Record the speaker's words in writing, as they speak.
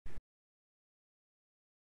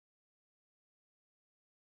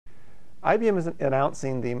IBM is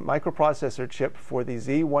announcing the microprocessor chip for the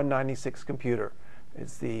Z196 computer.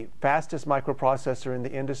 It's the fastest microprocessor in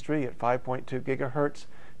the industry at 5.2 gigahertz,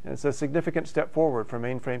 and it's a significant step forward for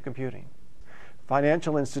mainframe computing.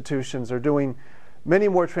 Financial institutions are doing many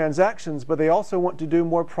more transactions, but they also want to do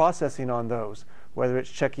more processing on those, whether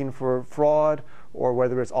it's checking for fraud or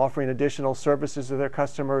whether it's offering additional services to their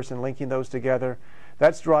customers and linking those together.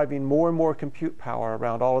 That's driving more and more compute power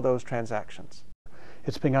around all of those transactions.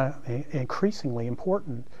 It's been increasingly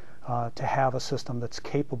important to have a system that's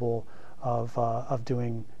capable of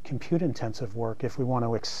doing compute-intensive work if we want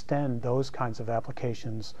to extend those kinds of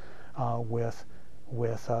applications with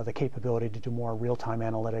the capability to do more real-time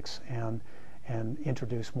analytics and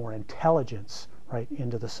introduce more intelligence right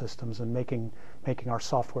into the systems and making our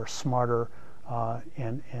software smarter.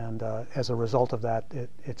 And as a result of that,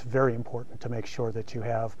 it's very important to make sure that you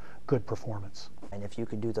have good performance. And if you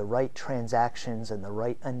can do the right transactions and the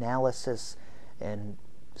right analysis and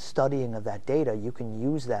studying of that data, you can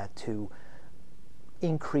use that to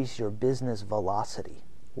increase your business velocity,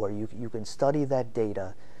 where you can study that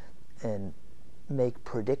data and make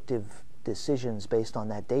predictive decisions based on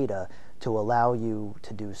that data to allow you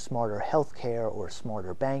to do smarter healthcare or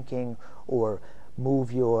smarter banking or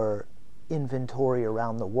move your inventory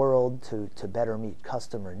around the world to better meet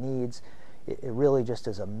customer needs. It really just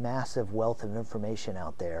is a massive wealth of information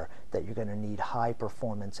out there that you're going to need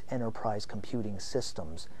high-performance enterprise computing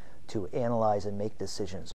systems to analyze and make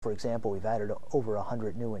decisions. For example, we've added over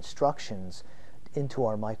 100 new instructions into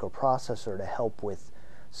our microprocessor to help with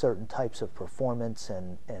certain types of performance,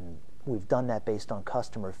 and we've done that based on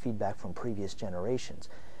customer feedback from previous generations.